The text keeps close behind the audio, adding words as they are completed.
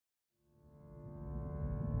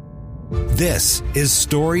This is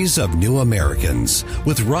Stories of New Americans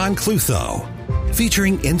with Ron Clutho,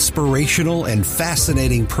 featuring inspirational and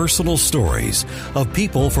fascinating personal stories of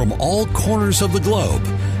people from all corners of the globe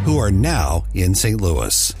who are now in St.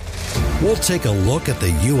 Louis. We'll take a look at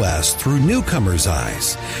the U.S. through newcomers'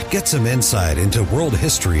 eyes, get some insight into world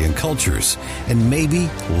history and cultures, and maybe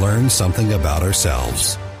learn something about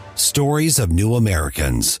ourselves. Stories of New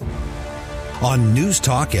Americans on News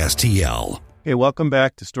Talk STL. Hey, welcome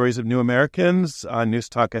back to Stories of New Americans on News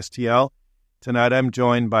Talk STL. Tonight I'm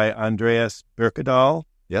joined by Andreas Birkedal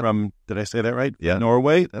from, did I say that right? Yeah.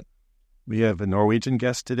 Norway. We have a Norwegian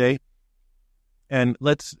guest today. And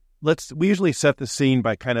we usually set the scene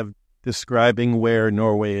by kind of describing where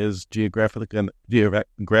Norway is geographically on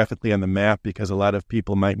the map, because a lot of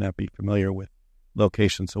people might not be familiar with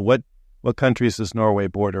locations. So what countries does Norway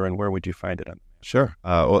border, and where would you find it on? Sure.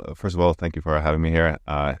 Well, first of all, thank you for having me here.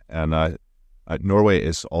 Norway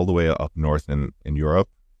is all the way up north in Europe.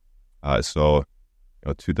 So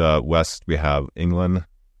to the west, we have England,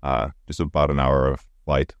 just about an hour of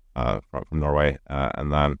flight from Norway.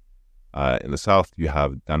 And then in the south, you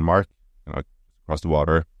have Denmark, across the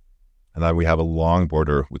water. And then we have a long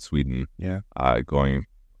border with Sweden, going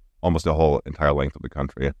almost the whole entire length of the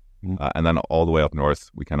country. Mm-hmm. And then all the way up north,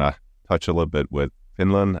 we kind of touch a little bit with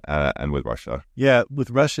Finland and with Russia. Yeah, with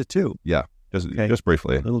Russia too. Yeah, just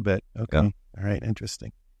briefly. A little bit. Okay. Yeah. All right,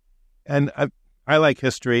 interesting. And I like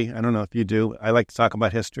history. I don't know if you do. I like to talk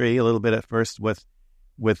about history a little bit at first with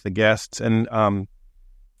the guests. And, I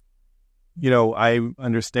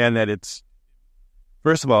understand that it's,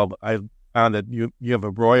 first of all, I found that you have a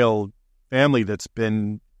royal family that's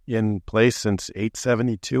been in place since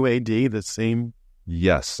 872 A.D., the same.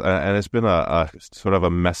 Yes, and it's been a sort of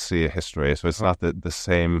a messy history. So it's not the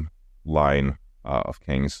same line of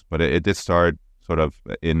kings, but it did start sort of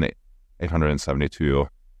in 872,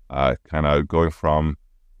 kind of going from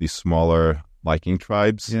these smaller Viking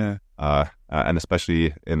tribes. Yeah. And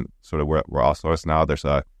especially in sort of where Oslo is now, there's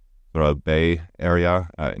a sort of bay area.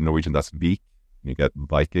 In Norwegian, that's Vik. You get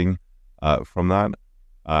Viking from that.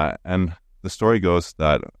 And the story goes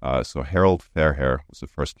that so Harald Fairhair was the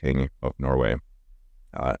first king of Norway.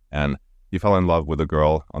 And he fell in love with a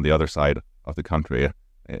girl on the other side of the country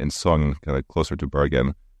in Sogn, kind of closer to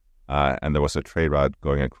Bergen. And there was a trade route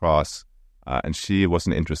going across. And she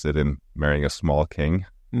wasn't interested in marrying a small king.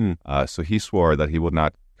 So he swore that he would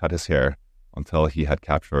not cut his hair until he had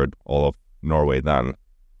captured all of Norway then.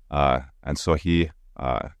 And so he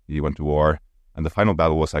went to war. And the final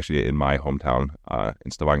battle was actually in my hometown,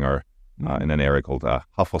 in Stavanger, in an area called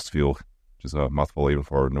Hafosfjord, which is a mouthful even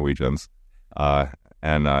for Norwegians.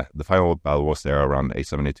 And the final battle was there around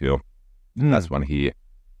 872. That's when he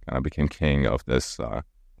kind of became king of this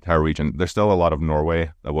entire region. There's still a lot of Norway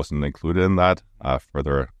that wasn't included in that,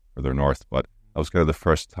 further north, but that was kind of the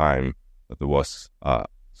first time that there was sort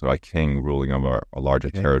of a king ruling over a larger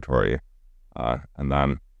territory. And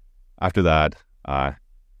then after that, a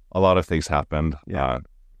lot of things happened.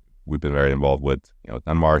 We've been very involved with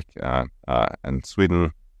Denmark and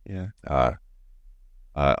Sweden. A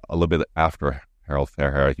little bit after Harald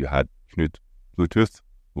Fairhair, you had Knut Bluetooth,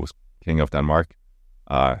 who was king of Denmark,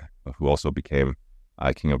 who also became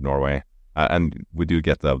king of Norway. And we do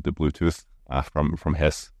get the Bluetooth from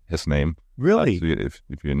his name. Really? So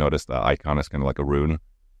if you notice, the icon is kind of like a rune,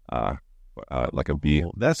 like a bee.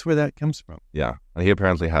 That's where that comes from. Yeah. And he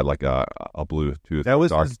apparently had like a blue tooth. That was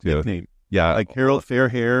dark his tooth. nickname. Yeah. Like Harald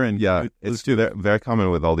Fairhair. And it's very common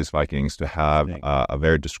with all these Vikings to have a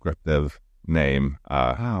very descriptive name.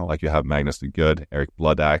 Wow. Like you have Magnus the Good, Eric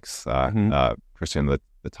Bloodaxe, Christian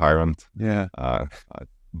the Tyrant. Yeah.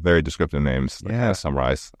 Very descriptive names that kind of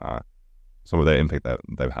summarize some of the impact that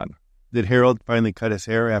they've had. Did Harold finally cut his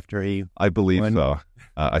hair after he I believe so.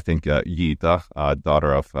 I think Gita,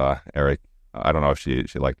 daughter of Eric, I don't know if she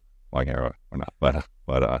liked long hair or not,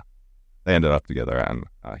 but they ended up together, and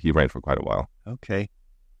he reigned for quite a while. Okay.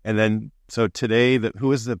 And then, so today,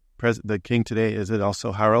 who is the king today? Is it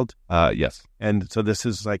also Harald? Yes. And so this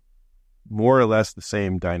is like more or less the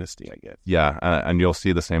same dynasty, I guess. Yeah, and you'll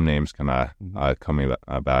see the same names kind of coming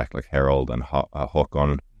back, like Harald and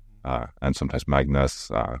Håkon, and sometimes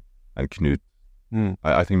Magnus and Knut.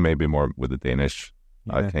 I think maybe more with the Danish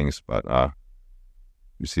kings, but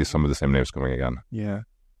you see some of the same names coming again. Yeah.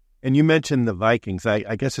 And you mentioned the Vikings.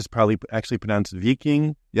 I guess it's probably actually pronounced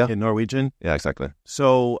Viking in Norwegian. Yeah, exactly.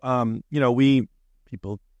 So,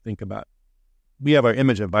 people think about, we have our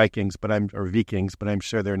image of Vikings, or Vikings, but I'm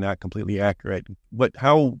sure they're not completely accurate. What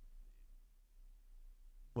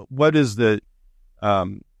is the,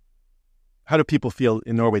 how do people feel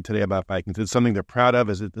in Norway today about Vikings? Is it something they're proud of?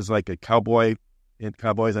 Is it like a cowboy in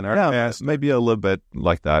cowboys in our Yeah, past? maybe a little bit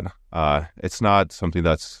like that. It's not something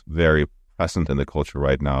that's very present in the culture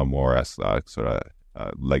right now, more as sort of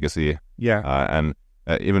legacy. Yeah. And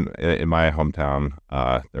even in my hometown,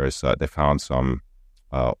 they found some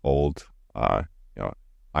old,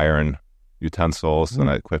 iron utensils and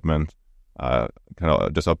equipment, kind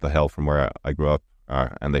of just up the hill from where I grew up,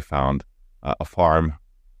 and they found a farm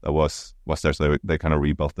that was there, so they kind of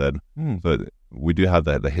rebuilt it. So we do have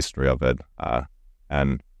the history of it,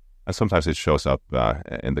 and sometimes it shows up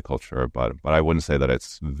in the culture, but I wouldn't say that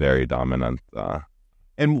it's very dominant.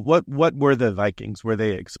 And what were the Vikings? Were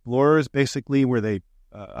they explorers, basically? Were they...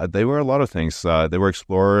 They were a lot of things. They were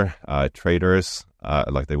explorer, traders,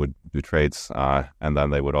 like they would do trades, and then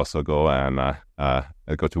they would also go and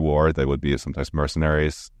go to war. They would be sometimes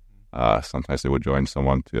mercenaries. Sometimes they would join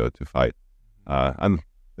someone to fight. And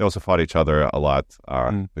they also fought each other a lot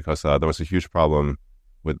because there was a huge problem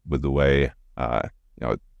with the way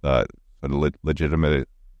the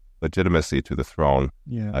legitimacy to the throne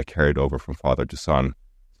carried over from father to son.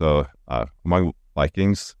 So among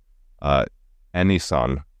Vikings, any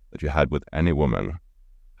son that you had with any woman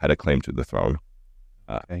had a claim to the throne.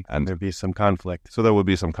 And there'd be some conflict. So there would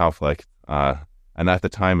be some conflict. And at the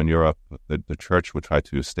time in Europe, the church would try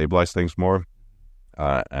to stabilize things more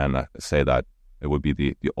and say that it would be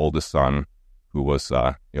the oldest son who was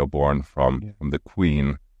born from the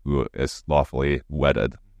queen who is lawfully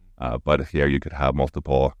wedded. But here you could have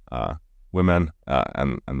multiple women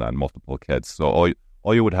and then multiple kids. So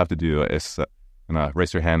all you would have to do is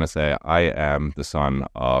raise your hand and say, I am the son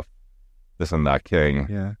of this and that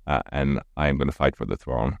king, and I am going to fight for the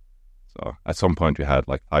throne. So at some point you had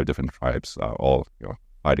like 5 different tribes all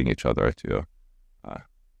fighting each other to.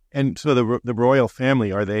 And so the royal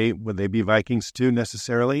family, would they be Vikings too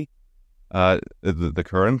necessarily? The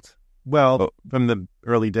current? Well, from the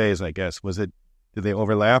early days, I guess. Did they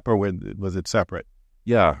overlap or was it separate?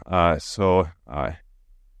 Yeah. So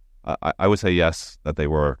I would say yes, that they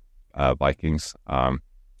were Vikings,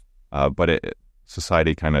 but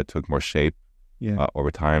society kind of took more shape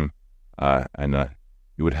over time, and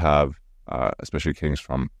you would have especially kings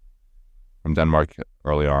from Denmark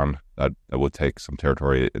early on that would take some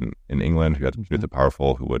territory in England. You had Knut the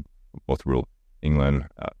Powerful, who would both rule England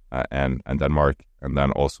and Denmark, and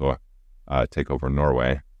then also take over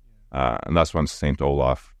Norway. And that's when Saint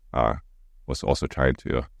Olaf was also trying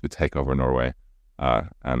to take over Norway,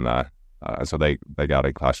 and so they got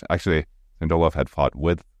a clash. Actually, Saint Olaf had fought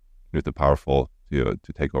with Knut the Powerful to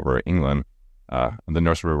take over England. And the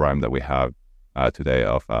nursery rhyme that we have today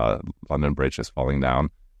of London Bridge is falling down,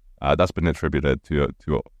 that's been attributed to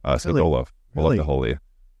Saint Olaf, Olaf the Holy.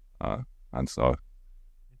 And so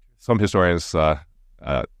some historians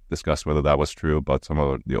discuss whether that was true, but some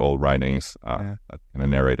of the old writings that kind of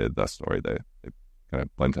narrated that story, they kind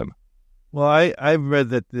of blend in. Well, I've read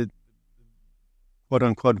that the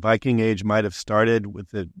quote-unquote Viking Age might have started with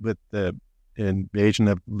the invasion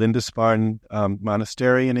of Lindisfarne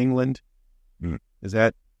Monastery in England. Is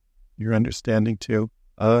that your understanding too?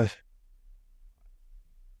 I'm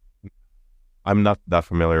not that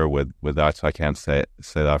familiar with that, so I can't say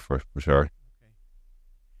that for sure.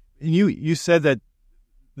 Okay. You said that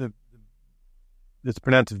it's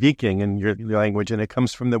pronounced Viking in your language, and it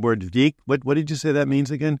comes from the word Vik. What did you say that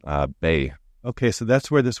means again? Bay. Okay, so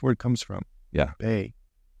that's where this word comes from. Yeah. Bay.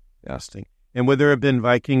 Yeah. Interesting. And would there have been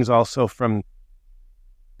Vikings also from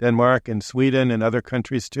Denmark and Sweden and other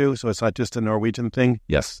countries too? So it's not just a Norwegian thing?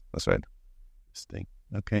 Yes, that's right. Interesting.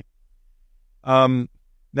 Okay.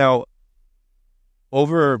 Now,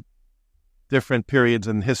 over different periods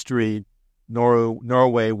in history,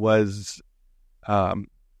 Norway was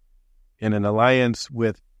in an alliance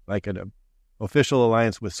with, like an official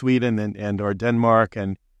alliance with Sweden and or Denmark,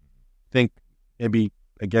 and I think maybe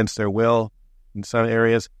against their will in some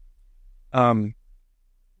areas.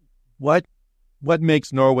 What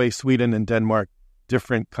makes Norway, Sweden, and Denmark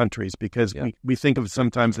different countries? Because we think of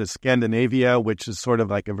sometimes as Scandinavia, which is sort of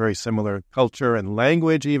like a very similar culture and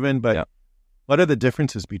language even, but what are the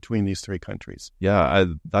differences between these 3 countries? Yeah,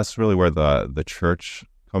 that's really where the church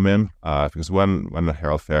come in, because when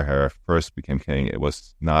Harald Fairhair first became king, it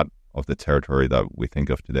was not of the territory that we think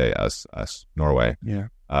of today as Norway. Yeah.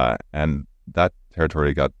 And that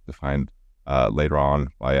territory got defined later on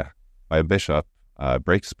by a bishop,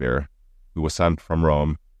 Breakspear, who was sent from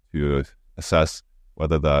Rome to assess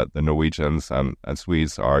whether the Norwegians and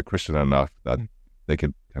Swedes are Christian enough that they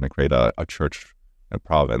could kind of create a church, a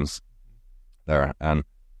province there. And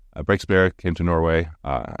Breakspear came to Norway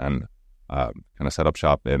and kind of set up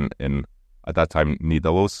shop in at that time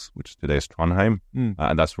Nidaros, which today is Trondheim,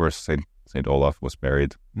 and that's where Saint St. Olaf was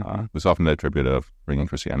buried. Was often attributed of bringing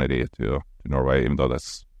Christianity to Norway, even though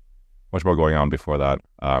that's much more going on before that.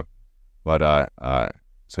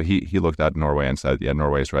 So he looked at Norway and said, yeah,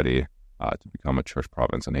 Norway is ready to become a church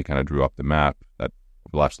province. And he kind of drew up the map that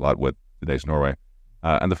overlaps a lot with today's Norway.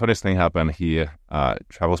 And the funniest thing happened, he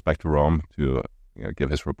travels back to Rome to give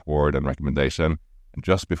his report and recommendation. And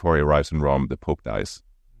just before he arrives in Rome, the Pope dies.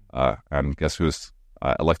 And guess who's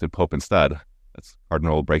elected Pope instead? It's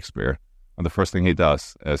Cardinal Breakspear. And the first thing he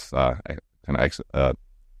does is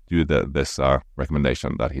do this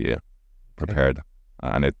recommendation that he prepared.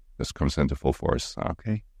 And it just comes into full force.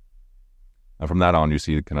 Okay. And from that on, you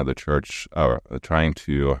see kind of the church trying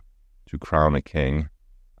to crown a king.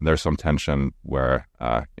 And there's some tension where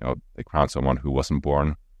they crown someone who wasn't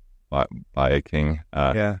born by a king.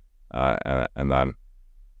 And then,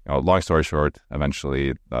 long story short,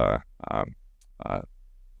 eventually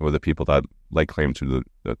with the people that lay claim to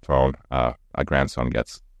the throne, a grandson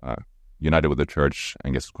gets united with the church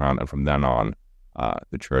and gets crowned. And from then on,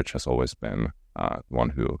 the church has always been the one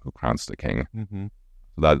who crowns the king. Mm-hmm.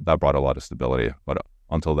 So that brought a lot of stability. But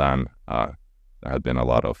until then, there had been a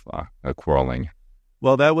lot of quarreling.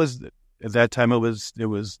 Well, that was at that time. It was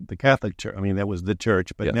the Catholic Church. I mean, that was the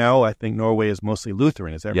church. But now I think Norway is mostly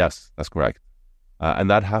Lutheran. Is that right? Yes, that's correct. And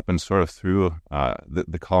that happened sort of through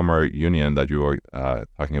the Kalmar Union that you were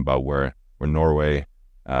talking about, where Norway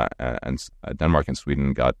and Denmark and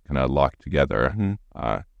Sweden got kind of locked together,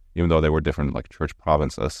 even though they were different, like church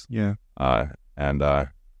provinces. Yeah. And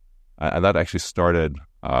that actually started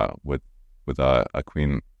with a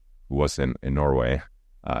queen who was in Norway.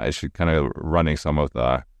 She kind of running some of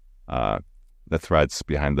the threads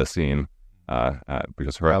behind the scene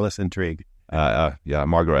because her Alice intrigue.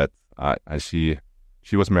 Margaret, and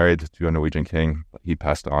she was married to a Norwegian king, but he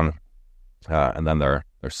passed on, and then their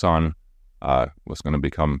son was going to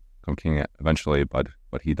become king eventually, but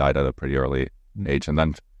he died at a pretty early age, and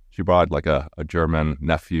then she brought like a German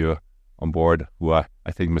nephew on board who I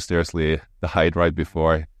think mysteriously died right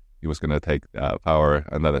before he was going to take power,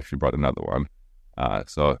 and then she brought another one.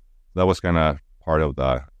 So that was kind of part of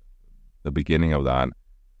the beginning of that.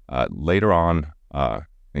 Later on,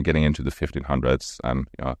 and getting into the 1500s, and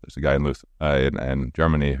there's a guy in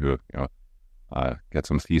Germany who gets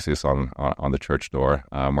some thesis on the church door,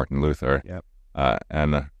 Martin Luther. Yep.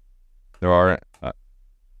 And there are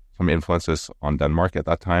some influences on Denmark at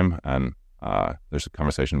that time, and there's a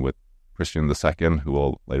conversation with Christian II, who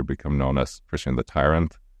will later become known as Christian the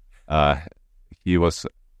Tyrant. He was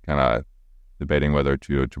kind of debating whether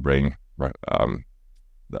to bring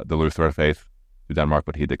the Lutheran faith to Denmark,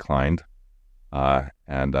 but he declined.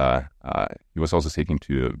 And he was also seeking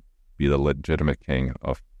to be the legitimate king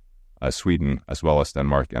of Sweden as well as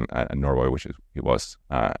Denmark and Norway, which he was.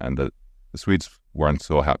 And the Swedes weren't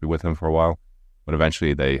so happy with him for a while, but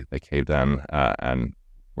eventually they caved in and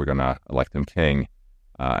were going to elect him king.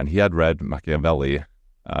 And he had read Machiavelli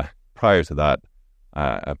prior to that.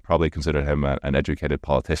 I probably considered him an educated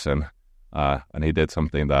politician, and he did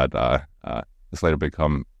something that has later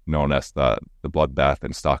become known as the bloodbath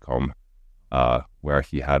in Stockholm, where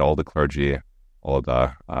he had all the clergy, all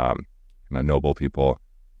the noble people,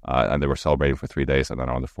 and they were celebrating for 3 days, and then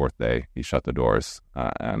on the fourth day he shut the doors,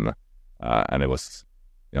 and it was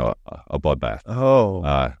a bloodbath.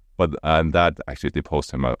 And that actually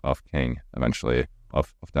deposed him of king eventually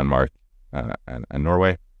of Denmark and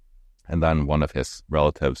Norway, and then one of his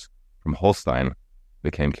relatives from Holstein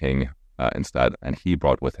became king instead, and he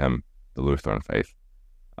brought with him the Lutheran faith.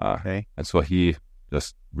 And so he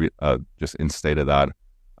just instated that,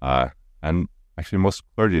 and actually most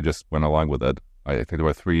clergy just went along with it. I think there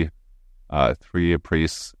were three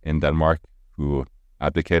priests in Denmark who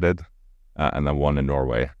abdicated, and then one in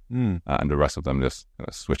Norway, and the rest of them just kind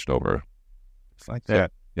of switched over. It's like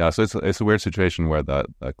that. Yeah, so it's a weird situation where the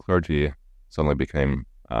clergy suddenly became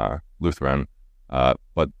Lutheran,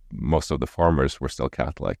 but most of the farmers were still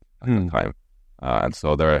Catholic at the time, and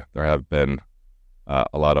so there have been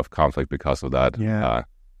a lot of conflict because of that. Yeah.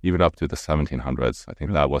 Even up to the 1700s, I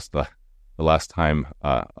think that was the last time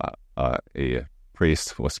a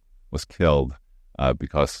priest was killed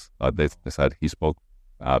because they said he spoke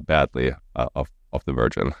badly of the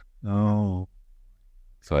Virgin. Oh,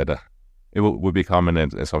 so it would be common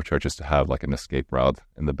in some churches to have like an escape route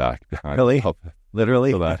in the back behind. Really?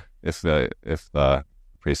 Literally? So that if the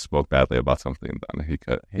priest spoke badly about something, then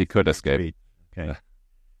he could escape. Okay. Yeah.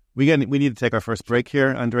 We need to take our first break here,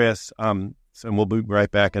 Andreas. So we'll be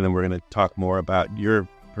right back, and then we're going to talk more about your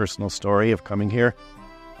personal story of coming here.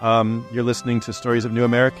 You're listening to Stories of New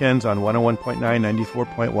Americans on 101.9,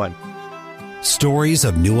 94.1. Stories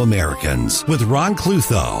of New Americans with Ron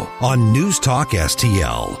Klutho on News Talk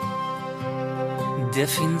STL. Det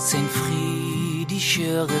finns en fryd I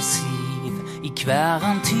kjøresiv, I hver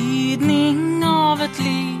antydning av et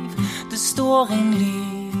liv. Det står en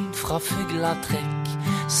lyd fra fuglatrekk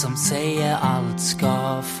som sier alt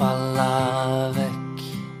skal falle vekk.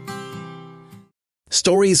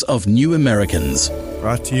 Stories of New Americans.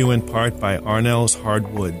 Brought to you in part by Arnell's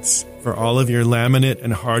Hardwoods. For all of your laminate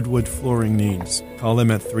and hardwood flooring needs, call them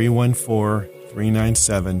at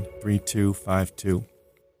 314-397-3252.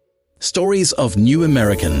 Stories of New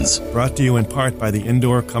Americans. Brought to you in part by the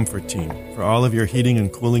Indoor Comfort Team. For all of your heating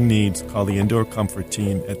and cooling needs, call the Indoor Comfort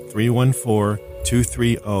Team at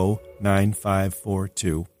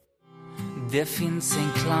 314-230-9542. Det finns en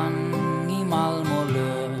klang I malm og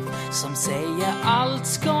løv som sier alt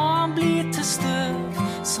skal bli til støv,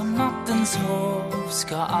 som nattens hov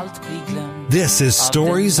skal alt bli glemt. This is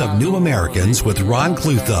Stories of New Americans with Ron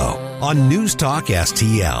Klutho on News Talk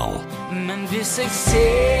STL. Men hvis jeg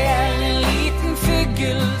ser en liten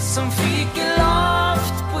fugl som fyker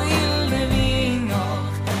lavt på ildne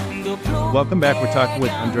vinger, da plåger Welcome back. We're talking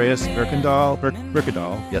with Andreas Birkedal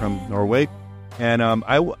from Norway. And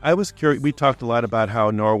I was curious. We talked a lot about how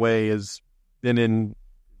Norway has been in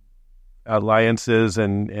alliances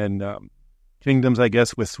and kingdoms, I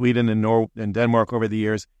guess, with Sweden and Denmark over the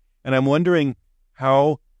years. And I'm wondering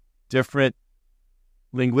how different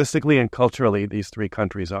linguistically and culturally these three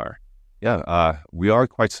countries are. Yeah, we are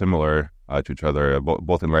quite similar to each other,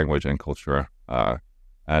 both in language and culture. And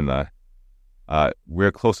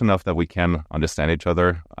we're close enough that we can understand each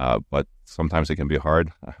other, but sometimes it can be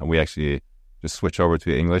hard. And we actually just switch over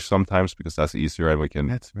to English sometimes because that's easier and we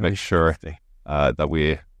can make sure that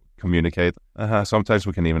we communicate. Sometimes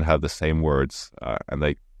we can even have the same words and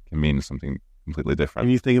they can mean something completely different.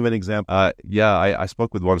 Can you think of an example? I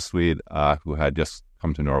spoke with one Swede who had just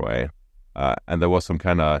come to Norway and there was some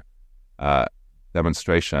kind of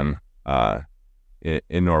demonstration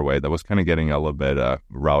in Norway that was kind of getting a little bit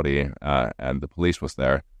rowdy and the police was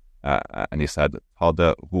there and he said, "Ha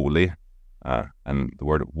det rolig," and the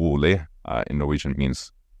word rolig in Norwegian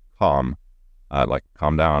means calm, like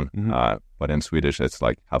calm down, but in Swedish it's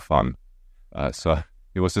like have fun. So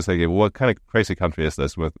he was just thinking, what kind of crazy country is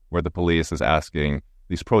this where the police is asking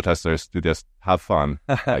these protesters to just have fun?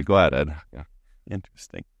 Go at it. Yeah.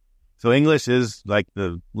 Interesting. So English is like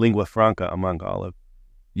the lingua franca among all of.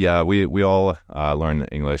 Yeah, we all learn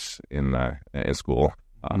English in school.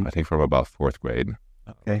 I think from about fourth grade.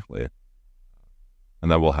 Okay. Roughly.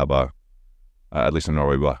 And then we'll have at least in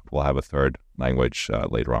Norway, we'll have a third language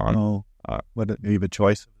later on. Oh, what? Do you have a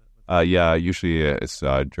choice? Yeah, usually it's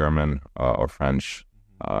German or French.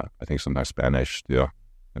 I think sometimes Spanish too,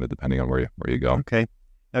 kind of depending on where you go. Okay.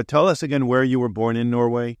 Now tell us again where you were born in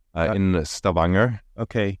Norway. In Stavanger.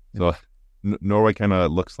 Okay. So Norway kind of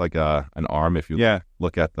looks like an arm if you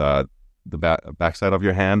look at the backside of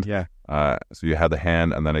your hand. Yeah. So you have the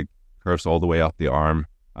hand, and then it curves all the way up the arm,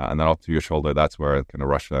 and then up to your shoulder. That's where kind of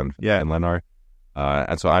Russia and Finland are.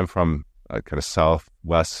 And so I'm from kind of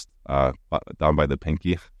southwest, down by the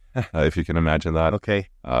pinky, if you can imagine that. Okay.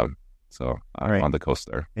 So I'm on the coast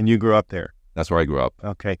there. And you grew up there? That's where I grew up.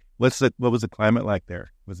 Okay. What was the climate like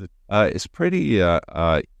there? Was it? It's pretty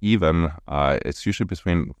even. It's usually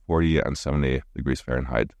between 40 and 70 degrees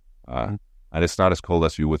Fahrenheit. And it's not as cold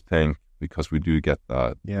as you would think because we do get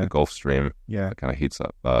the Gulf Stream that kind of heats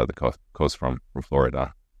up the coast from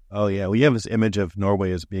Florida. Oh, yeah. We have this image of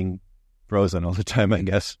Norway as being frozen all the time, I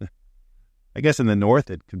guess. I guess in the north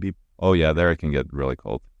it could be. Oh, yeah. There it can get really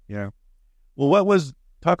cold. Yeah. Well,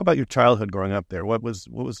 talk about your childhood growing up there. What was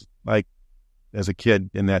like as a kid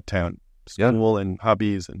in that town? School and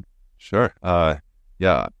hobbies and. Sure.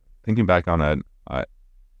 Yeah. Thinking back on it, I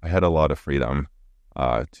had a lot of freedom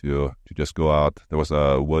to just go out. There was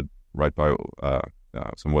a wood right by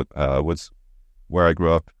some woods where I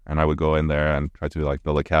grew up, and I would go in there and try to like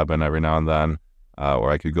build a cabin every now and then,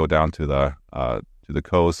 or I could go down to the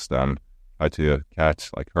coast and try to catch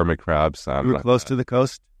like hermit crabs. And, you were close to the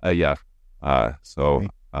coast? Yeah. So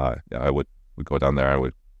I would go down there. I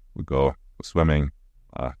would go swimming,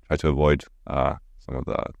 try to avoid some of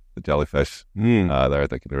the jellyfish there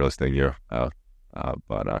that can really sting you.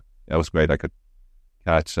 But it was great. I could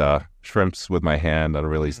catch shrimps with my hand and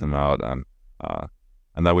release them out, and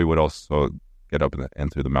then we would also get up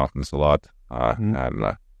into the mountains a lot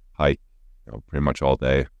and hike, pretty much all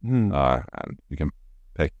day. And you can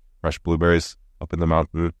pick fresh blueberries up in the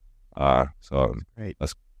mountain. So great.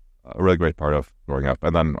 That's a really great part of growing up,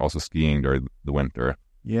 and then also skiing during the winter.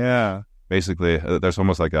 Yeah. Basically, there's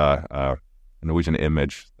almost like a Norwegian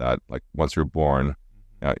image that, like, once you're born,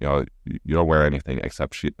 you don't wear anything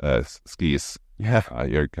except skis. Yeah.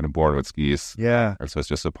 You're kind of born with skis. Yeah. And so it's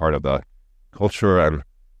just a part of the culture. And,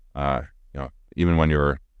 even when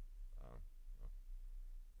you're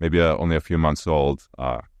maybe only a few months old,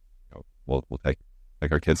 we'll take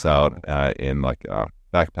our kids out in like a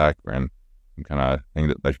backpack or in some kind of thing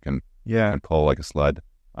that you can pull like a sled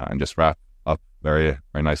and just wrap up very,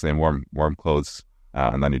 very nicely in warm clothes.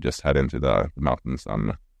 And then you just head into the mountains.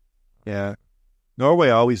 Yeah. Norway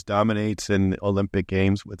always dominates in Olympic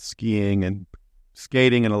Games with skiing and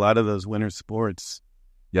skating and a lot of those winter sports.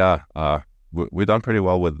 Yeah. We've done pretty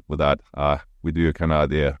well with that. We do kind of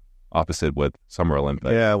the opposite with Summer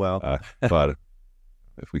Olympics. Yeah, well. But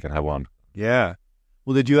if we can have one. Yeah.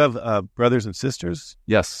 Well, did you have brothers and sisters?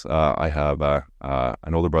 Yes. I have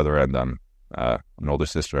an older brother and then an older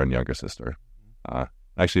sister and younger sister.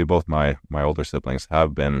 Actually, both my older siblings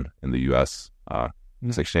have been in the U.S.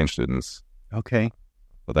 As exchange students. Okay.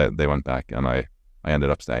 But they went back, and I ended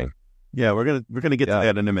up staying. Yeah, we're gonna get to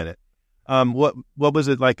that in a minute. What was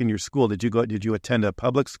it like in your school? Did you attend a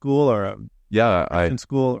public school or a Christian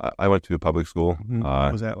school? I went to a public school. Mm-hmm.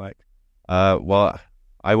 What was that like? Well,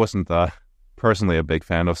 I wasn't personally a big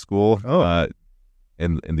fan of school.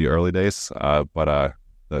 In the early days, but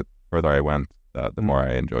the further I went, the more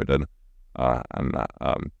I enjoyed it.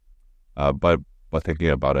 But thinking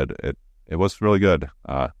about it was really good.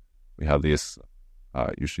 We have these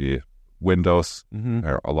usually windows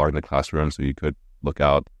along the classroom, so you could look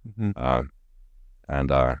out. Good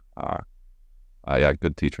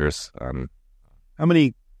teachers. How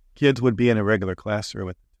many kids would be in a regular classroom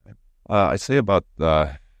at the time? I'd say about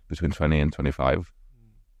between 20 and 25.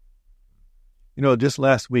 Just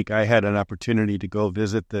last week I had an opportunity to go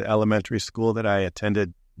visit the elementary school that I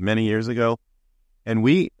attended many years ago, and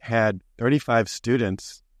we had 35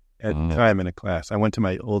 students at the time in a class. I went to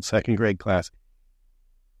my old second grade class.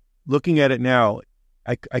 Looking at it now,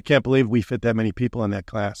 I can't believe we fit that many people in that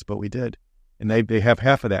class, but we did. And they have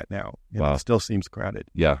half of that now. Wow. It still seems crowded.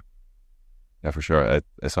 Yeah, for sure.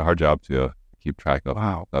 It's a hard job to keep track of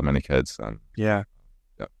that many kids. Yeah.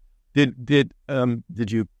 Did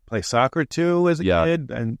you play soccer too as a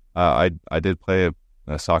kid? And I did play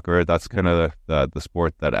soccer. That's kind of the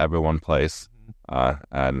sport that everyone plays,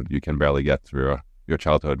 and you can barely get through your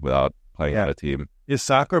childhood without playing on a team. Is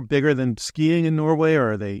soccer bigger than skiing in Norway,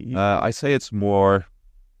 or are they? I say it's more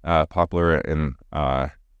popular in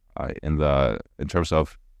terms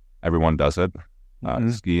of everyone does it.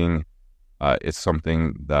 Skiing, it's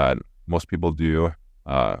something that most people do,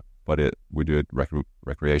 but we do it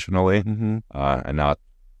recreationally and not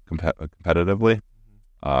competitively.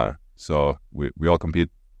 So we all compete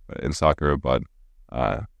in soccer, but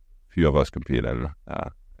few of us compete in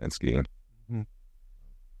skiing.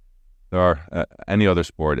 There are any other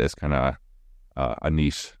sport is kind of a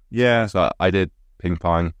niche. Yeah. So I did ping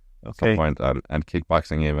pong at some point and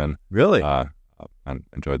kickboxing even. Really? And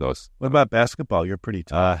enjoyed those. What about basketball? You're pretty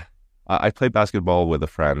tough. I played basketball with a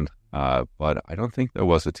friend, but I don't think there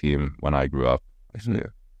was a team when I grew up. Actually.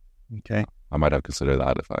 Okay. I might have considered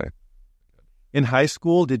that if I... In high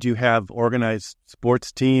school, did you have organized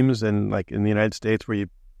sports teams, and like in the United States where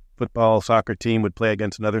football, soccer team would play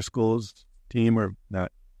against another school's team, or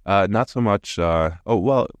not? Not so much.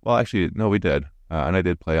 Well, actually, no, we did. And I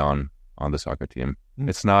did play on the soccer team.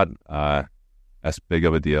 It's not as big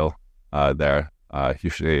of a deal there.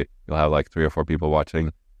 Usually you'll have like 3 or 4 people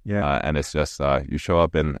watching. Yeah. And it's just you show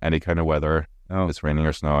up in any kind of weather. If it's raining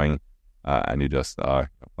or snowing, and you just play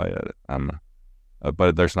it.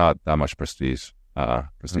 But there's not that much prestige around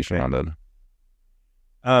it.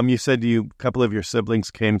 You said a couple of your siblings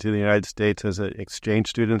came to the United States as exchange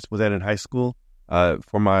students. Was that in high school?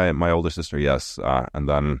 For my older sister, yes, and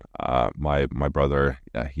then my brother,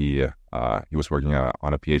 he was working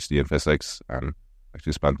on a PhD in physics and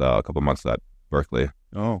actually spent a couple months at Berkeley.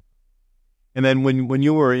 Oh, and then when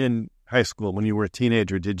you were in high school, when you were a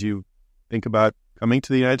teenager, did you think about coming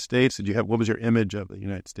to the United States? What was your image of the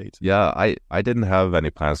United States? Yeah, I didn't have any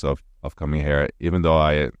plans of coming here, even though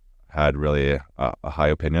I had really a high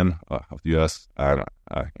opinion of the U.S. And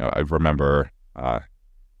I remember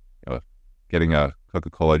getting a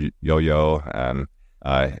Coca-Cola yo-yo, and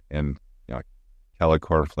in Kellogg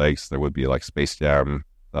cornflakes there would be like Space Jam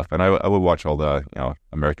stuff, and I would watch all the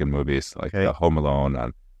American movies like Home Alone,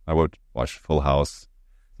 and I would watch Full House.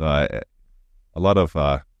 So a lot of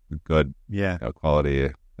good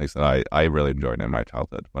quality things that I really enjoyed in my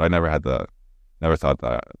childhood, but I never thought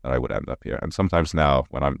that I would end up here. And sometimes now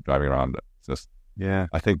when I'm driving around, it's just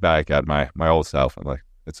I think back at my old self, and like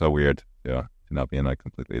it's so weird to not be in a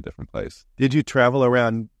completely different place. Did you travel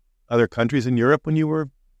around other countries in Europe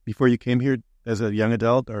before you came here as a young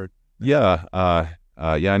adult, or Yeah,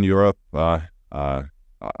 in Europe, I've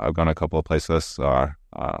gone a couple of places,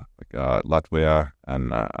 Latvia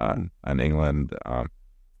and England,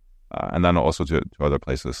 and then also to other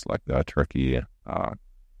places like Turkey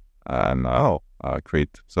and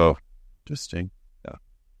Crete. So interesting. Yeah.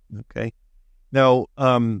 Okay. Now,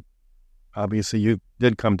 obviously, you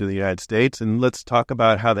did come to the United States, and let's talk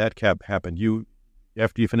about how that happened.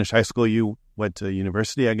 After you finished high school, you went to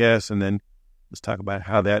university, I guess, and then let's talk about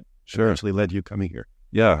how that eventually led you coming here.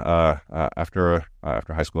 Yeah. After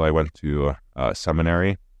high school, I went to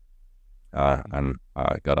seminary and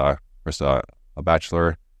got a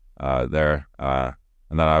bachelor there,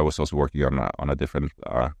 and then I was also working on a different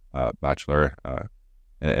bachelor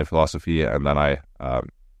in philosophy, and then I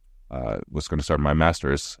was going to start my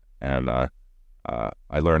master's, and I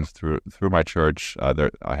learned through my church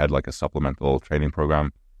I had like a supplemental training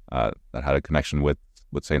program that had a connection with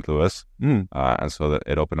St. Louis, and so that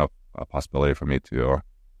it opened up a possibility for me to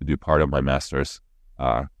do part of my master's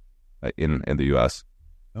in the U.S.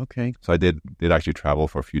 Okay. So I did actually travel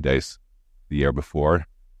for a few days the year before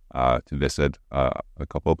to visit a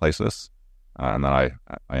couple of places, and then I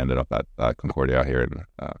ended up at Concordia here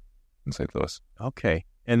in St. Louis. Okay.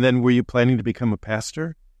 And then were you planning to become a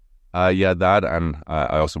pastor? Yeah, that, and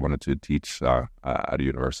I also wanted to teach at a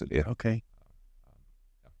university. Okay.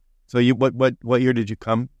 So what year did you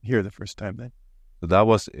come here the first time then? So that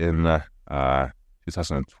was in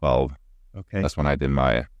 2012. Okay. That's when I did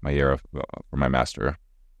my year for my master.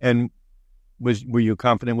 And were you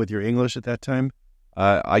confident with your English at that time?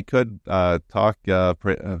 I could talk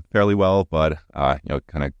fairly well, but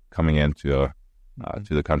kind of coming into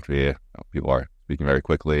to the country, people are speaking very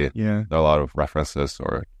quickly. Yeah. There are a lot of references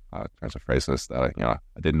or turns of phrases that I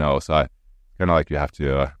didn't know. So I kind of like you have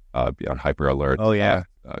to be on hyper alert. Oh yeah.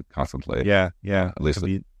 Constantly. Yeah. At least it could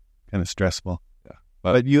be kind of stressful. Yeah.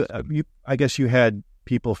 But you I guess you had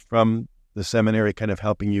people from the seminary kind of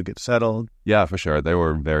helping you get settled. Yeah, for sure. They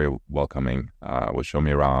were very welcoming. Would show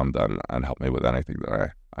me around and help me with anything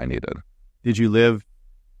that I needed. Did you live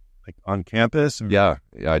like on campus? Or? Yeah,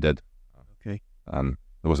 I did. Okay. And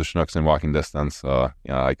there was a Schnucks in walking distance, so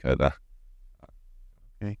I could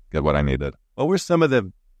get what I needed. What were some of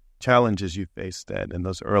the challenges you faced then in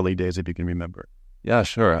those early days, if you can remember? Yeah,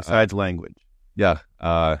 sure. Besides language. Yeah.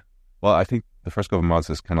 Well, I think the first couple of months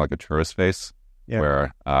is kind of like a tourist phase. Yeah.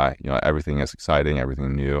 Where everything is exciting,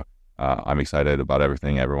 everything new. I'm excited about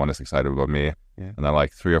everything. Everyone is excited about me. Yeah. And then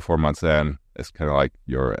like 3 or 4 months in, it's kind of like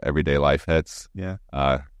your everyday life hits. Yeah.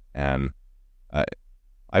 And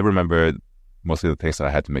I remember mostly the things that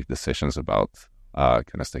I had to make decisions about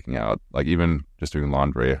kind of sticking out. Like even just doing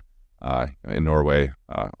laundry in Norway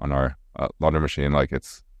on our laundry machine, like it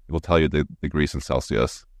will tell you the degrees in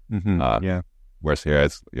Celsius. Mm-hmm. Yeah. Whereas here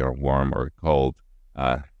it's warm or cold.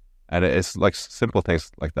 And it's like simple things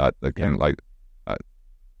like that can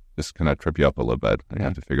just kind of trip you up a little bit, and you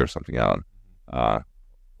have to figure something out.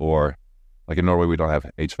 Or like in Norway, we don't have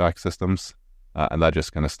HVAC systems, and that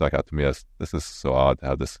just kind of stuck out to me as this is so odd to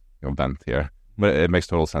have this vent here, but it makes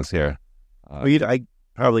total sense here. Well, you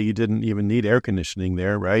didn't even need air conditioning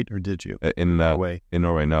there, right? Or did you? In Norway? In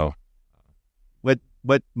Norway, no.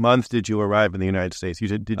 What month did you arrive in the United States? You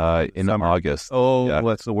did in summer. August. Oh, yeah. Well,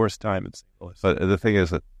 that's the worst time in St. Louis. But the thing is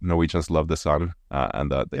that Norwegians love the sun, and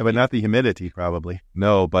but not the humidity, probably.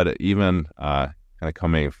 No, but even kind of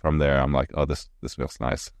coming from there, I'm like, oh, this feels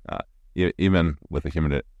nice. Even with the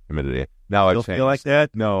humidity. Now I've changed. Feel like that?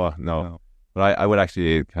 No. But I would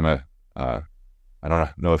actually kind of I don't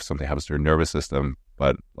know if something happens to your nervous system,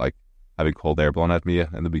 but like having cold air blown at me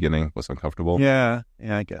in the beginning was uncomfortable. Yeah,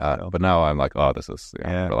 I guess so. But now I'm like, oh, this is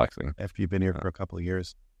relaxing. After you've been here for a couple of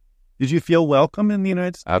years. Did you feel welcome in the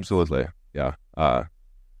United States? Absolutely, yeah.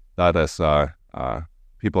 That is,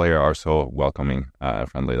 people here are so welcoming and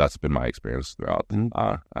friendly. That's been my experience throughout.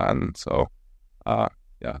 Mm-hmm. And so, there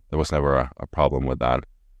was never a problem with that.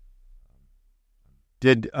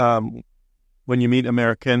 Did, when you meet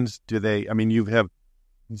Americans, you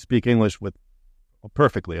speak English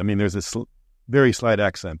perfectly. I mean, there's a very slight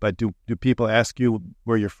accent, but do people ask you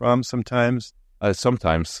where you're from sometimes?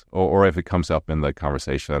 Sometimes, or if it comes up in the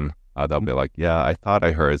conversation, they'll be like, "Yeah, I thought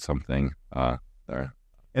I heard something there."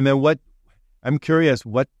 And then I'm curious,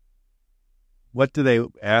 what do they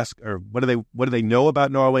ask, or what do they know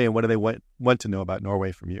about Norway, and what do they want to know about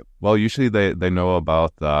Norway from you? Well, usually they know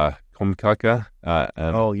about krumkake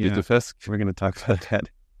and lutefisk. We're going to talk about that.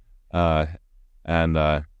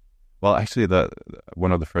 Well, actually,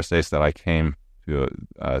 one of the first days that I came to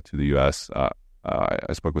the U.S.,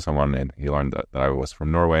 I spoke with someone, and he learned that I was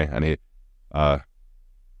from Norway, and he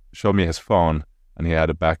showed me his phone, and he had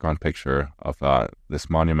a background picture of this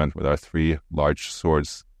monument with our 3 large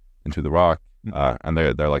swords into the rock, and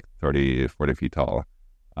they're like 30, 40 feet tall,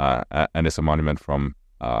 and it's a monument from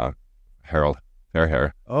Harold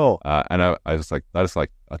Fairhair. Oh, and I was like, that is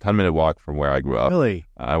like a 10-minute walk from where I grew up. really?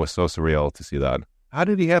 It was so surreal to see that. How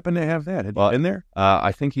did he happen to have that? Had he been there?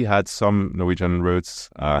 I think he had some Norwegian roots,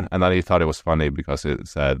 and then he thought it was funny because it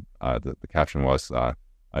said, the caption was,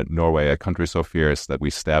 Norway, a country so fierce that we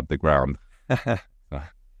stabbed the ground.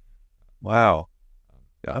 Wow.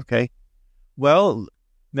 Yeah. Okay. Well,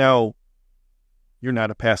 now, you're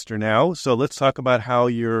not a pastor now, so let's talk about how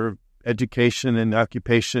your education and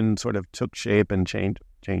occupation sort of took shape and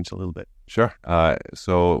changed a little bit. Sure.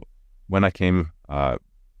 So when I came,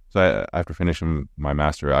 after finishing my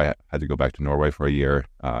master, I had to go back to Norway for a year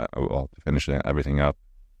to finish everything up.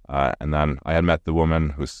 And then I had met the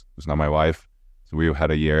woman who's now my wife. So we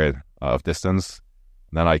had a year of distance.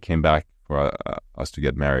 And then I came back for us to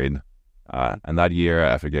get married. And that year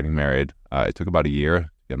after getting married, it took about a year to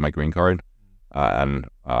get my green card. And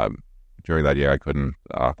during that year, I couldn't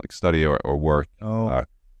study or work. Oh.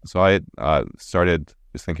 So I started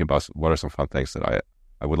just thinking about what are some fun things that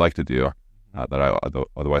I would like to do that I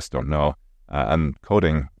otherwise don't know. And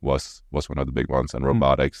coding was one of the big ones, and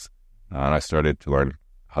robotics. And I started to learn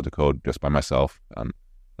how to code just by myself. And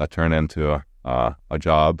that turned into a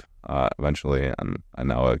job eventually, and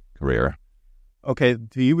now a career. Okay,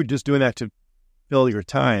 so you were just doing that to fill your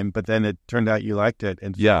time, but then it turned out you liked it,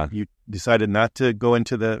 and you decided not to go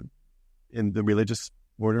into the religious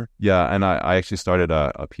order? Yeah, and I actually started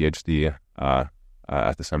a PhD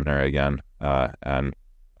at the seminary again, and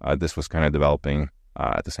this was kind of developing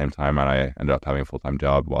at the same time, and I ended up having a full-time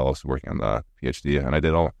job while I was working on the PhD, and I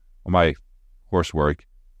did all my coursework.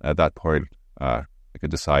 At that point, I could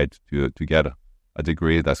decide to get a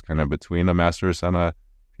degree that's kind of between a master's and a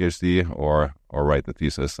PhD, or write the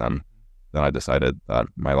thesis, and then I decided that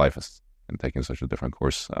my life is taking such a different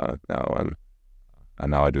course now, and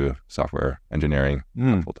now I do software engineering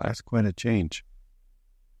full time. That's quite a change.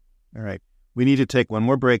 All right. We need to take one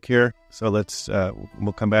more break here, so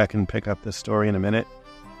we'll come back and pick up this story in a minute.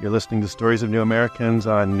 You're listening to Stories of New Americans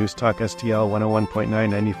on News Talk STL 101.9,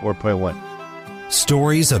 94.1.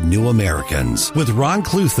 Stories of New Americans with Ron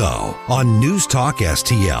Clutho on News Talk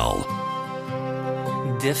STL.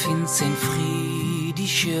 Det finns en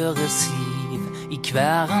fridigere siv I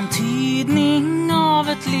hver antydning av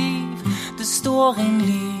et liv. Det står en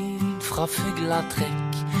lyd fra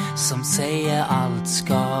fuglatrekk som sier alt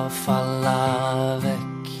skal falla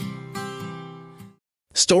vekk.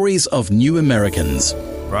 Stories of New Americans.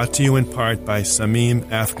 Brought to you in part by Samim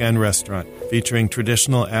Afghan Restaurant, featuring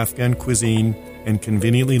traditional Afghan cuisine and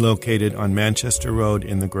conveniently located on Manchester Road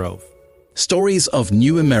in the Grove. Stories of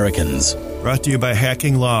New Americans. Brought to you by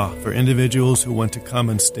Hacking Law for individuals who want to come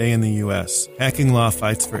and stay in the U.S. Hacking Law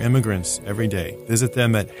fights for immigrants every day. Visit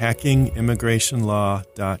them at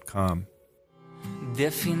hackingimmigrationlaw.com.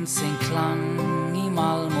 Det finns en klang I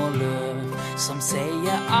Malmö och löv som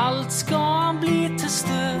säger allt ska bli till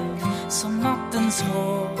stöv. Som nattens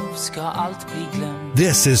rov ska allt bli glömt.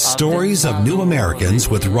 This is Stories of New Americans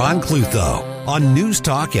with Ron Clutho on News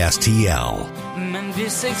Talk STL. Men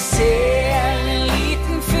hvis jeg ser en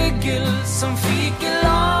liten fugl som fyker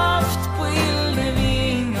lavt på ilde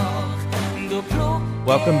vinger, då plukker.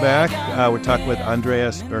 Welcome back. We're talking with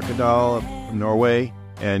Andreas Birkedal from Norway,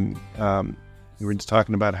 and we were just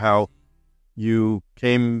talking about how you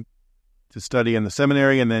came to study in the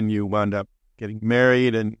seminary, and then you wound up getting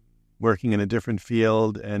married and working in a different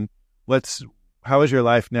field. And how is your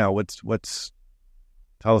life now?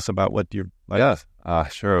 Tell us about what your life is. Yeah,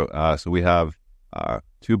 sure. So we have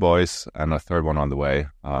 2 boys and a third one on the way.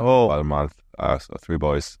 About a month. So 3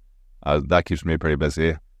 boys. That keeps me pretty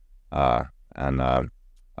busy. And then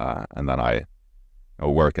I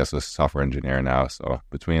work as a software engineer now. So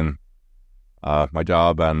between my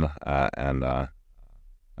job and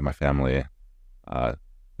my family,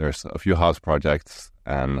 there's a few house projects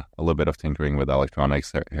and a little bit of tinkering with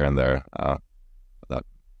electronics here and there. That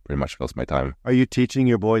pretty much fills my time. Are you teaching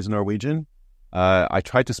your boys Norwegian? I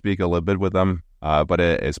try to speak a little bit with them, but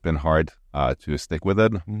it's been hard to stick with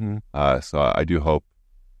it. Mm-hmm. So I do hope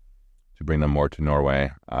to bring them more to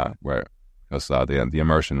Norway, because the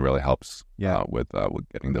immersion really helps with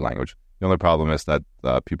getting the language. The only problem is that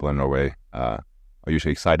people in Norway are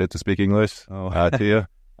usually excited to speak English to you,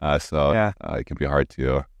 so it can be hard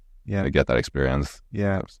to get that experience.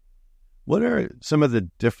 Yeah. What are some of the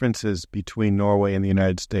differences between Norway and the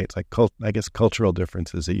United States, like cultural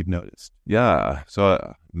differences that you've noticed? Yeah,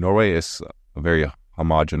 so Norway is a very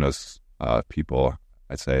homogenous people,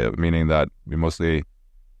 I'd say, meaning that we mostly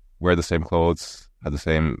wear the same clothes, have the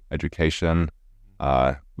same education.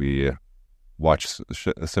 We watch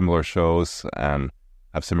similar shows and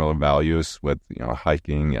have similar values with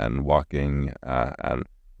hiking and walking, and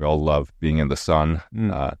we all love being in the sun.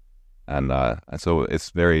 And so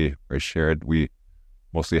it's very, very shared. We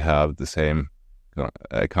mostly have the same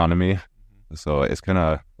economy, so it's kind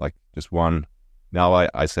of like just one. Now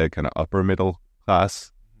I say kind of upper middle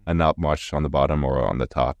class, and not much on the bottom or on the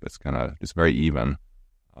top. It's kind of just very even.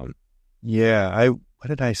 What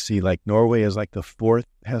did I see? Like Norway is like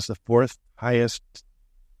has the fourth highest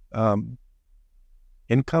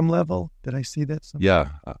income level. Did I see that somewhere?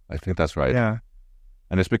 Yeah, I think that's right. Yeah.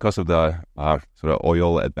 And it's because of the sort of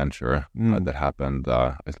oil adventure that happened,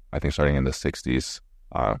 I think, starting in the 60s,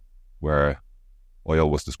 where oil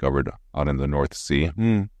was discovered out in the North Sea.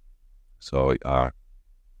 So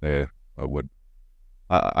they would,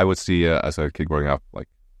 I would see as a kid growing up, like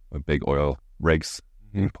big oil rigs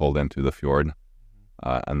being pulled into the fjord.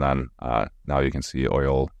 And then now you can see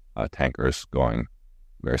oil tankers going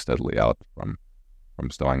very steadily out from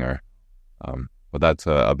Stavanger. But that's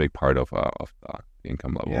a big part of the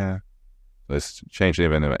income level. Yeah. So it's changed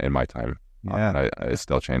even in my time. Yeah. It's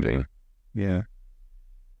still changing. Yeah.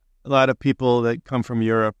 A lot of people that come from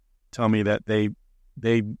Europe tell me that they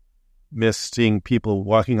miss seeing people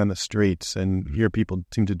walking on the streets, and here people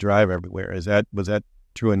seem to drive everywhere. Was that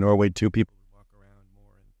true in Norway too? People walk around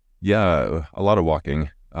more. Yeah, a lot of walking.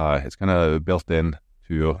 It's kind of built in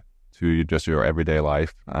to just your everyday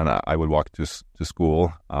life. And I would walk to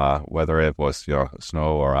school, whether it was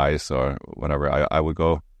snow or ice or whatever. I would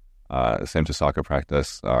go. Same to soccer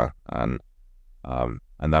practice, and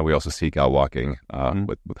then we also seek out walking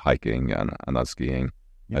with hiking and not skiing.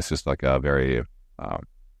 Yeah. It's just like a very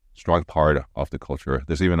strong part of the culture.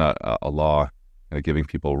 There's even a law giving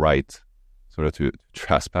people right sort of to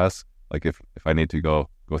trespass. Like if I need to go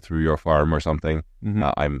through your farm or something,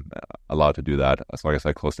 I'm allowed to do that as long as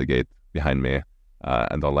I close the gate behind me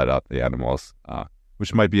and don't let out the animals,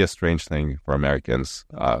 which might be a strange thing for Americans.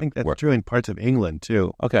 I think that's true in parts of England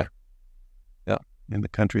too. Okay. Yeah. In the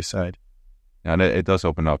countryside. And it does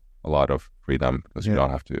open up a lot of freedom because you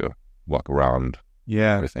don't have to walk around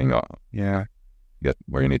everything. Get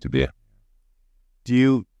where you need to be.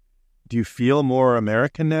 Do you feel more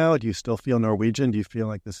American now? Do you still feel Norwegian? Do you feel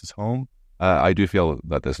like this is home? I do feel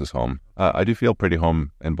that this is home. I do feel pretty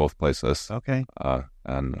home in both places. Okay.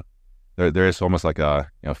 And there is almost like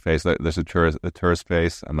a phase. There's a tourist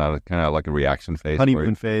phase, and then kind of like a reaction phase.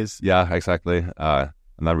 Honeymoon phase. Yeah, exactly. And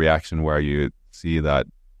that reaction where you see that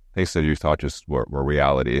things that you thought just were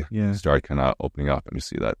reality start kind of opening up, and you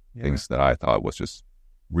see that things that I thought was just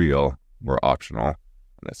real were optional,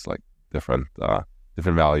 and it's like different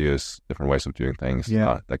values, different ways of doing things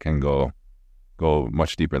that can go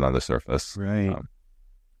much deeper than the surface. Right.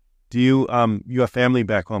 Do you have family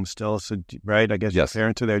back home still? So right, I guess your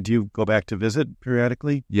parents are there. Do you go back to visit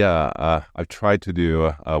periodically? Yeah, I've tried to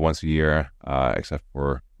do once a year, except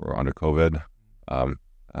for under COVID, and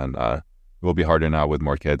it will be harder now with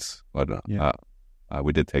more kids. But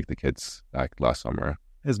we did take the kids back last summer.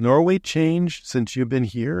 Has Norway changed since you've been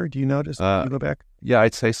here? Do you notice when you go back? Yeah,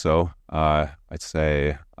 I'd say so. I'd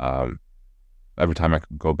say every time I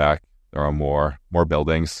go back, there are more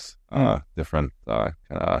buildings, different kind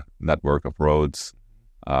of network of roads.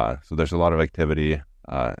 So there's a lot of activity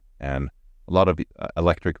and a lot of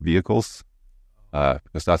electric vehicles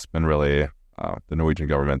because that's been really, the Norwegian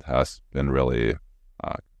government has been really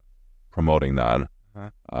promoting that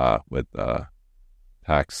with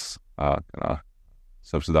tax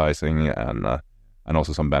subsidizing and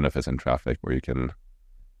also some benefits in traffic where you can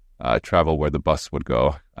travel where the bus would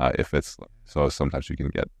go if it's so. Sometimes you can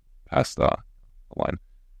get past the line.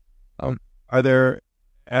 Are there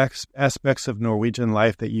aspects of Norwegian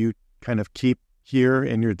life that you kind of keep here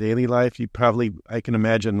in your daily life? I can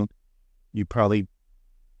imagine you probably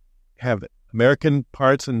have American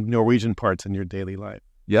parts and Norwegian parts in your daily life.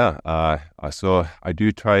 Yeah, so I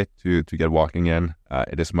do try to get walking in.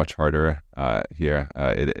 It is much harder here.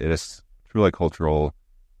 It is truly a cultural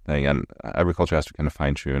thing, and every culture has to kind of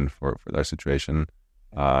fine-tune for their situation.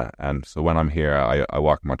 And so when I'm here, I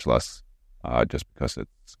walk much less, just because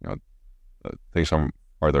it's things are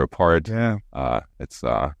farther apart. Yeah. It's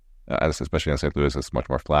especially in St. Louis, it's much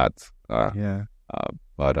more flat.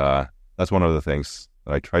 But that's one of the things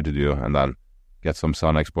that I try to do, and then get some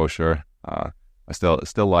sun exposure. I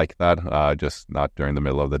still like that, just not during the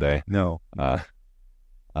middle of the day. No.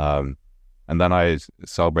 And then I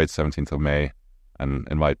celebrate 17th of May and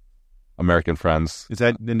invite American friends. Is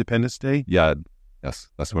that Independence Day? Yeah. Yes.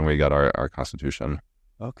 That's when we got our Constitution.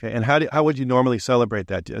 Okay. And how would you normally celebrate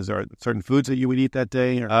that? Is there certain foods that you would eat that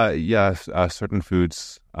day? Or? Yes, certain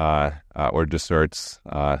foods or desserts.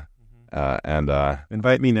 And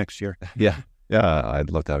invite me next year. yeah,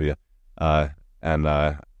 I'd love to have you.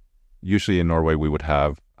 And usually in Norway, we would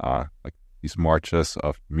have like these marches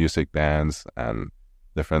of music bands and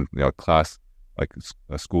different,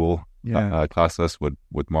 school classes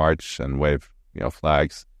would march and wave,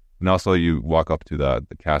 flags. And also you walk up to the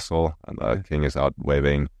castle and the king is out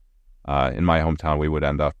waving. In my hometown, we would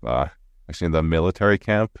end up actually in the military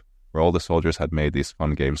camp where all the soldiers had made these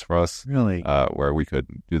fun games for us. Really? Where we could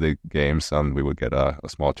do the games and we would get a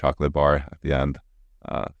small chocolate bar at the end.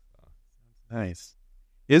 Nice.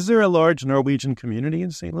 Is there a large Norwegian community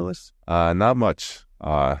in St. Louis? Not much.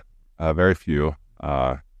 Very few.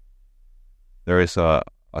 There is a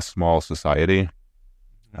small society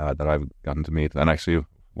that I've gotten to meet. And actually,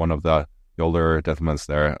 one of the older gentlemen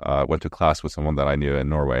there went to class with someone that I knew in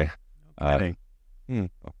Norway.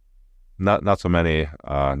 Not so many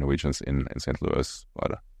Norwegians in St. Louis,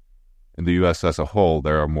 but in the U.S. as a whole,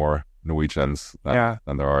 there are more Norwegians than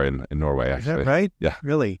there are in Norway, actually. Is that right? Yeah.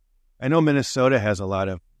 Really? I know Minnesota has a lot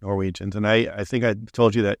of Norwegians, and I think I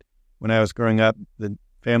told you that when I was growing up, the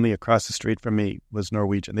family across the street from me was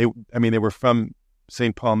Norwegian. They were from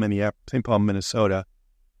St. Paul, Minnesota,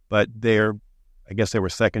 but I guess they were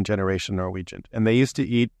second generation Norwegian, and they used to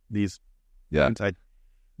eat these inside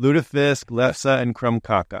lutefisk, lefse, and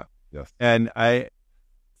krumkake. Yes. And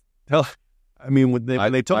when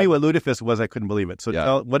they told me what lutefisk was, I couldn't believe it.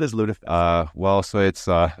 So what is lutefisk? Well, so it's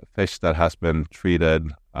a fish that has been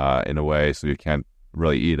treated in a way so you can't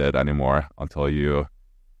really eat it anymore until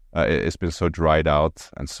it's been so dried out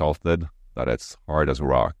and salted that it's hard as a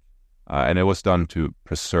rock. And it was done to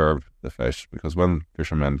preserve the fish because when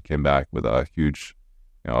fishermen came back with a huge,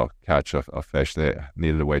 catch of fish, they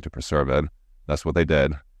needed a way to preserve it. That's what they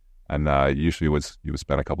did. And usually you would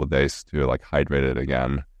spend a couple of days to hydrate it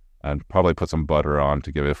again and probably put some butter on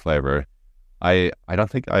to give it flavor. I don't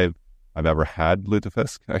think I've ever had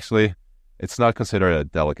lutefisk, actually. It's not considered a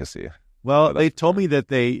delicacy. Well, they told me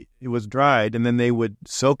that it was dried and then they would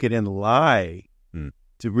soak it in lye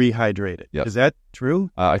to rehydrate it. Yes. Is that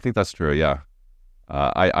true? I think that's true, yeah.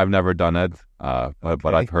 I've never done it,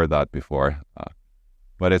 but I've heard that before.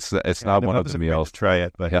 But it's not one of the meals. To try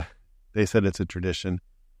it, but they said it's a tradition.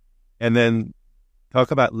 And then talk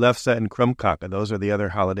about lefse and krumkake. Those are the other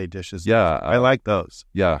holiday dishes. Yeah. I like those.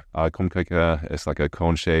 Yeah. Krumkake is like a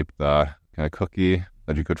cone-shaped kind of cookie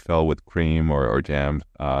that you could fill with cream or jam.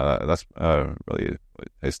 That's really, really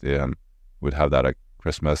tasty, and we'd have that at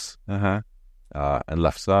Christmas. Uh-huh. And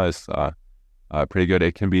lefse is pretty good.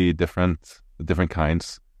 It can be different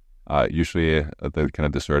kinds. Usually the kind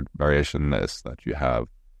of dessert variation is that you have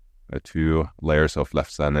 2 layers of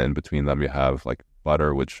lefse, and in between them you have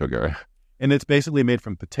butter with sugar. And it's basically made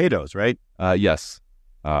from potatoes, right? Yes.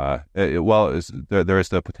 There is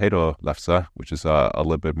the potato lefse, which is a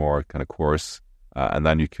little bit more kind of coarse, and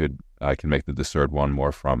then you can make the dessert one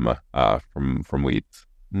more from wheat.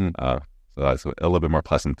 So that's a little bit more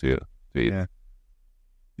pleasant to eat. Yeah.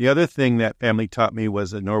 The other thing that family taught me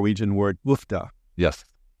was a Norwegian word, ufta. Yes.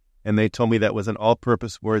 And they told me that was an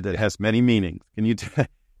all-purpose word that has many meanings. Can you talk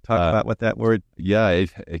about what that word? Yeah,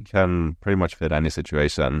 it can pretty much fit any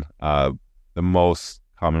situation. The most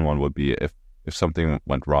common one would be if something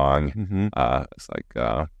went wrong. Mm-hmm. It's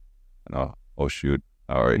oh shoot,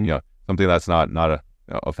 or something that's not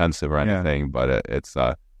offensive or anything, but it's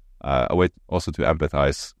a way also to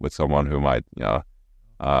empathize with someone who might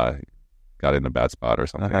got in a bad spot or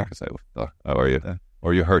something. You could say ufta,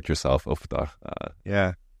 or you hurt yourself ufta.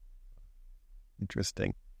 Yeah,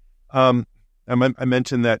 interesting. I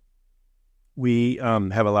mentioned that we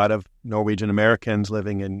have a lot of Norwegian Americans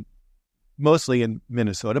living mostly in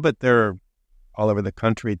Minnesota, but they're all over the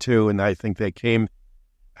country too. And I think I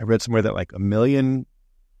read somewhere that 1 million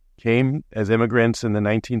came as immigrants in the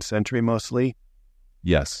 19th century mostly.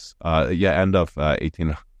 Yes. End of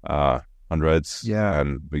 1800s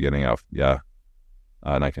and beginning of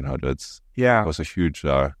 1900s. Yeah. It was a huge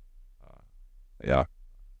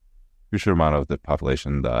amount of the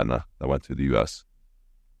population that went to the U.S.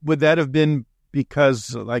 Would that have been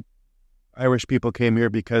because Irish people came here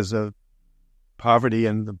because of poverty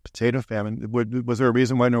and the potato famine? Was there a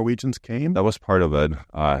reason why Norwegians came? That was part of it,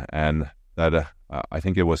 and that I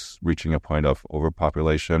think it was reaching a point of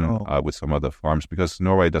overpopulation with some of the farms, because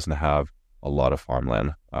Norway doesn't have a lot of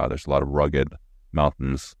farmland. There's a lot of rugged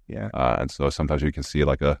mountains, and so sometimes you can see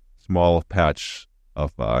a small patch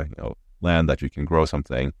of land that you can grow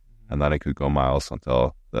something, and then it could go miles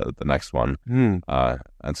until the next one.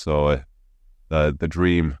 And so the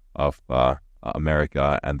dream of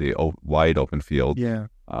America and the wide open field. Yeah.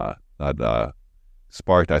 That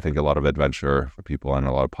sparked, I think, a lot of adventure for people and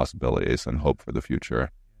a lot of possibilities and hope for the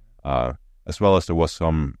future. As well as there was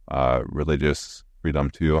some religious freedom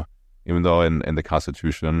too, even though in the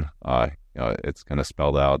Constitution, it's kind of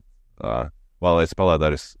spelled out. It's spelled out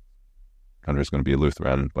that this country is going to be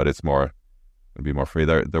Lutheran, but it's going to be more free.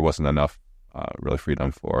 There wasn't enough really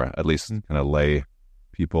freedom for at least kind of lay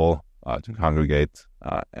people to congregate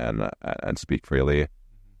and speak freely,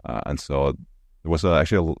 and so there was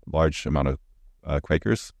actually a large amount of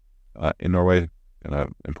Quakers in Norway, kind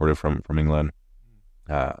of imported from England,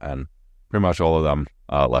 and pretty much all of them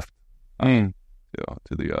left to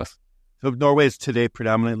the U.S. So Norway is today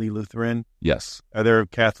predominantly Lutheran? Yes. Are there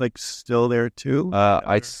Catholics still there too?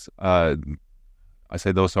 I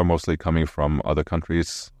say those are mostly coming from other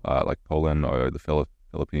countries like Poland or the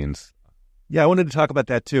Philippines. Yeah, I wanted to talk about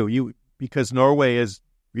that too. Because Norway is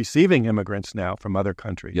receiving immigrants now from other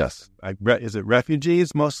countries. Yes. Is it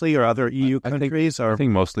refugees mostly or other EU countries? I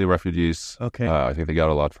think mostly refugees. Okay. I think they got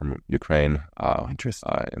a lot from Ukraine.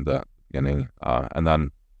 Interesting. In the beginning. And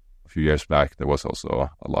then a few years back, there was also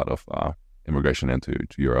a lot of immigration into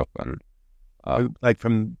Europe. And like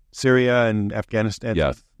from Syria and Afghanistan?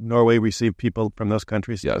 Yes. Norway received people from those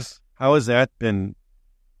countries? Yes. How has that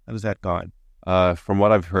gone? From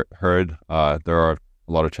what I've heard, there are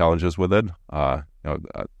a lot of challenges with it.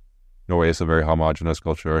 Norway is a very homogenous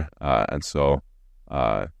culture, and so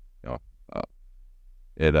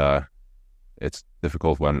it's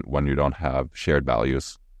difficult when you don't have shared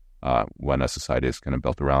values. When a society is kind of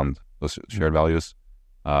built around those shared values,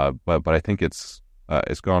 but I think it's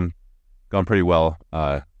gone pretty well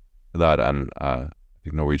for that, and I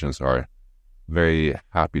think Norwegians are very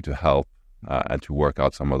happy to help and to work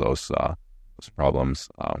out some of those problems.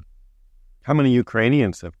 How many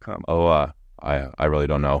Ukrainians have come? I really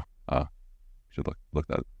don't know. Should look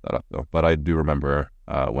that up though. But I do remember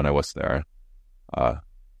when I was there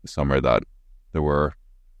this summer that there were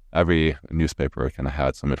every newspaper kind of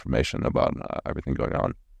had some information about everything going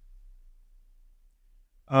on.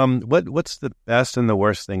 What's the best and the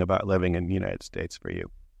worst thing about living in the United States for you?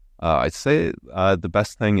 I'd say the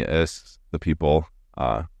best thing is the people.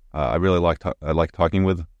 I really like talking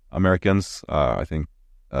with Americans. I think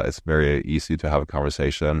it's very easy to have a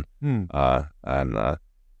conversation. And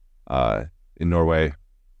in Norway,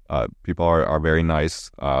 people are very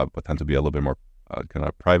nice, but tend to be a little bit more kind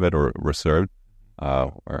of private or reserved.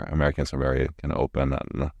 Where Americans are very kind of open,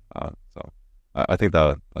 and so I think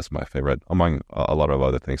that's my favorite among a lot of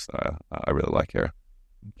other things that I really like here.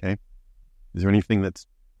 Okay, is there anything that's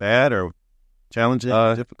bad or challenging,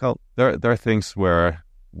 difficult? There are things where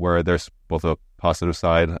there's both a positive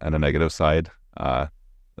side and a negative side.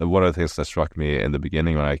 One of the things that struck me in the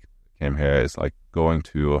beginning when I came here is like going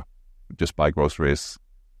to just buy groceries,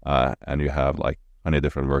 and you have like 20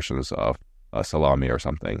 different versions of salami or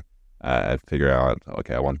something. And figure out,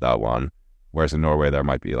 okay, I want that one. Whereas in Norway, there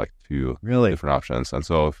might be like two different options. And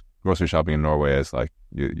so grocery shopping in Norway is like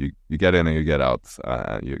you get in and you get out.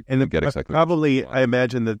 You get exactly probably, I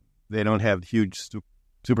imagine that they don't have huge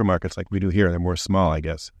supermarkets like we do here. They're more small, I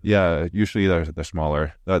guess. Yeah, usually they're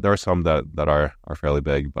smaller. There are some that are fairly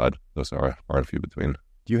big, but those are far and few between.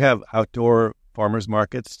 Do you have outdoor farmers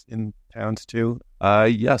markets in towns too?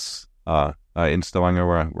 Yes. In Stavanger,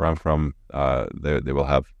 where I'm from, they will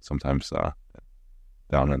have sometimes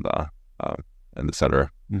down in the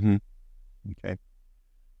center. Mm-hmm. Okay.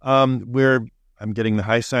 I'm getting the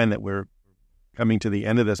high sign that we're coming to the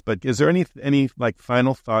end of this. But is there any like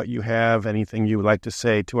final thought you have? Anything you would like to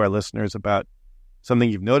say to our listeners about something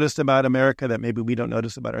you've noticed about America that maybe we don't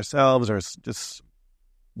notice about ourselves, or just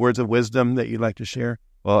words of wisdom that you'd like to share?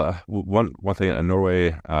 Well, one thing,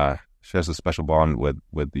 Norway shares a special bond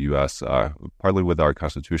with the U.S., partly with our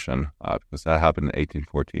Constitution, because that happened in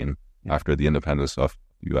 1814 after the independence of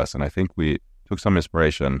the U.S. And I think we took some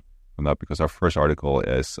inspiration from that because our first article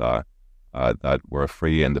is that we're a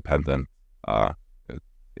free, independent,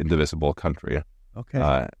 indivisible country. Okay.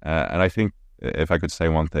 And I think if I could say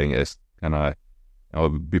one thing is kind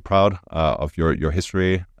of be proud of your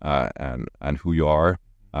history and who you are,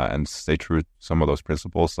 and stay true to some of those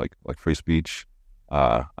principles like free speech,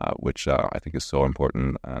 which I think is so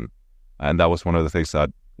important, and that was one of the things that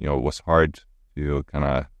was hard to kind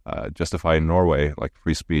of justify in Norway, like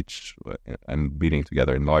free speech and meeting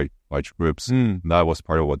together in large groups. That was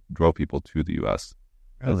part of what drove people to the U.S.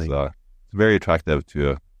 Really? It's very attractive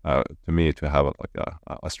to me to have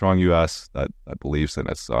a strong U.S. that believes in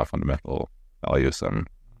its fundamental values and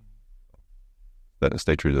that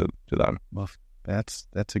stay true to that. Well, that's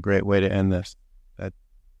a great way to end this.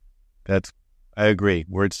 That's I agree.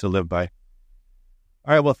 Words to live by.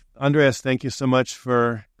 All right. Well, Andreas, thank you so much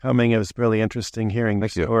for coming. It was really interesting hearing the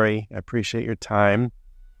story. I appreciate your time.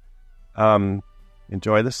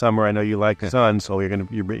 Enjoy the summer. I know you like sun, so you're going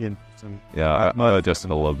to be in some. Yeah, just a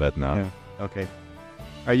little bit now. Yeah. Okay.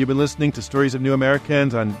 All right. You've been listening to Stories of New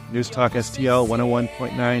Americans on News Talk STL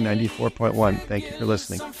 101.9, 94.1. Thank you for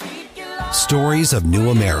listening. Stories of New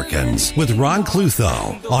Americans with Ron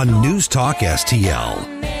Clutho on News Talk STL.